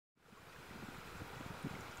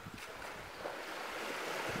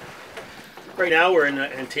Right now we're in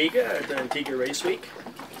Antigua at the Antigua Race Week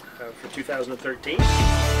for 2013.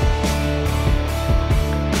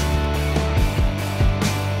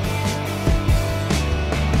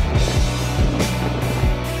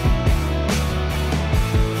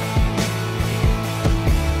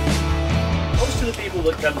 Most of the people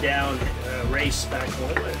that come down race back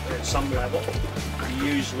home at some level.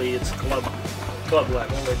 Usually it's club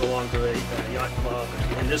level. They belong to a yacht club.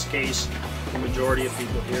 In this case, the majority of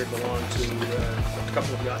people here belong to a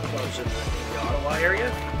couple of yacht clubs in the Ottawa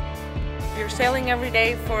area. You're sailing every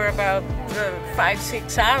day for about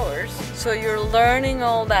 5-6 hours, so you're learning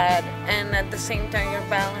all that, and at the same time you're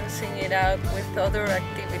balancing it out with other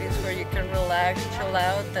activities where you can relax, chill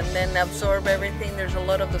out, and then absorb everything. There's a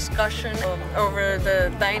lot of discussion over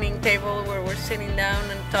the dining table where we're sitting down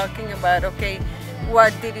and talking about, okay,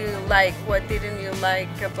 what did you like, what didn't you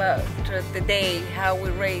like about the day, how we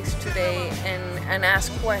raced today, and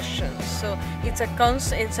ask questions. So it's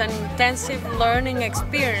an intensive learning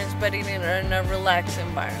experience, but in a relaxed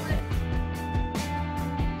environment.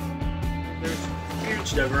 There's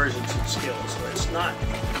huge divergence in skills. So it's not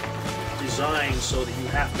designed so that you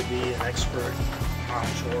have to be an expert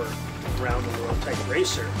offshore, around the world type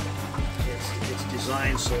racer. It's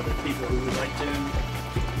designed so that people who would like to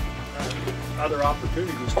other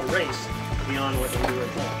opportunities to race beyond what they do at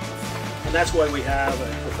home. And that's why we have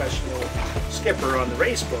a professional skipper on the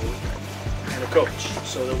race boat and a coach,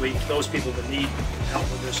 so that those people that need help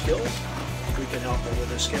with their skills, we can help them with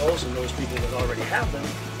their skills, and those people that already have them,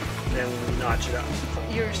 then we notch it up.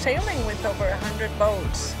 You're sailing with over 100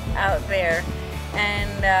 boats out there,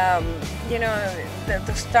 and you know,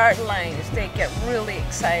 the start lines, they get really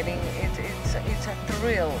exciting. It's a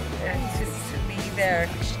thrill to be there,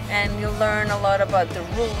 and you learn a lot about the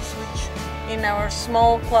rules, which in our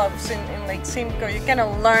small clubs in Lake Simcoe, you kind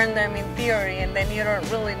of learn them in theory, and then you don't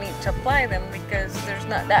really need to apply them because there's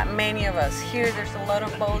not that many of us. Here there's a lot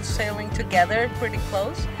of boats sailing together pretty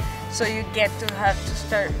close, so you get to have to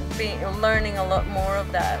start learning a lot more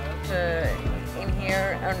of that in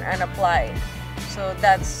here and apply it. So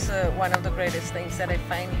that's one of the greatest things that I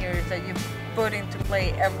find here, is that you put into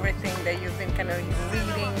play everything that you've been kind of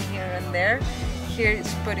reading here and there. Here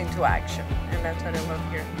it's put into action, and that's what I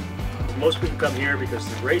love here. Most people come here because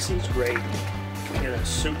the racing's great in a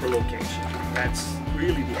super location. That's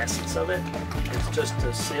really the essence of it. It's just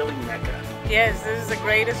a sailing mecca. Yes, this is the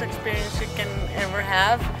greatest experience you can ever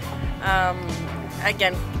have.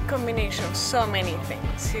 Again, combination of so many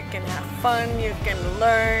things. You can have fun, you can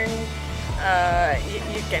learn,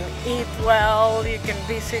 you can eat well, you can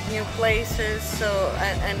visit new places,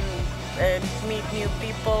 and meet new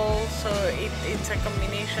people. So it's a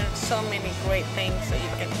combination of so many great things that you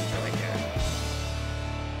can enjoy.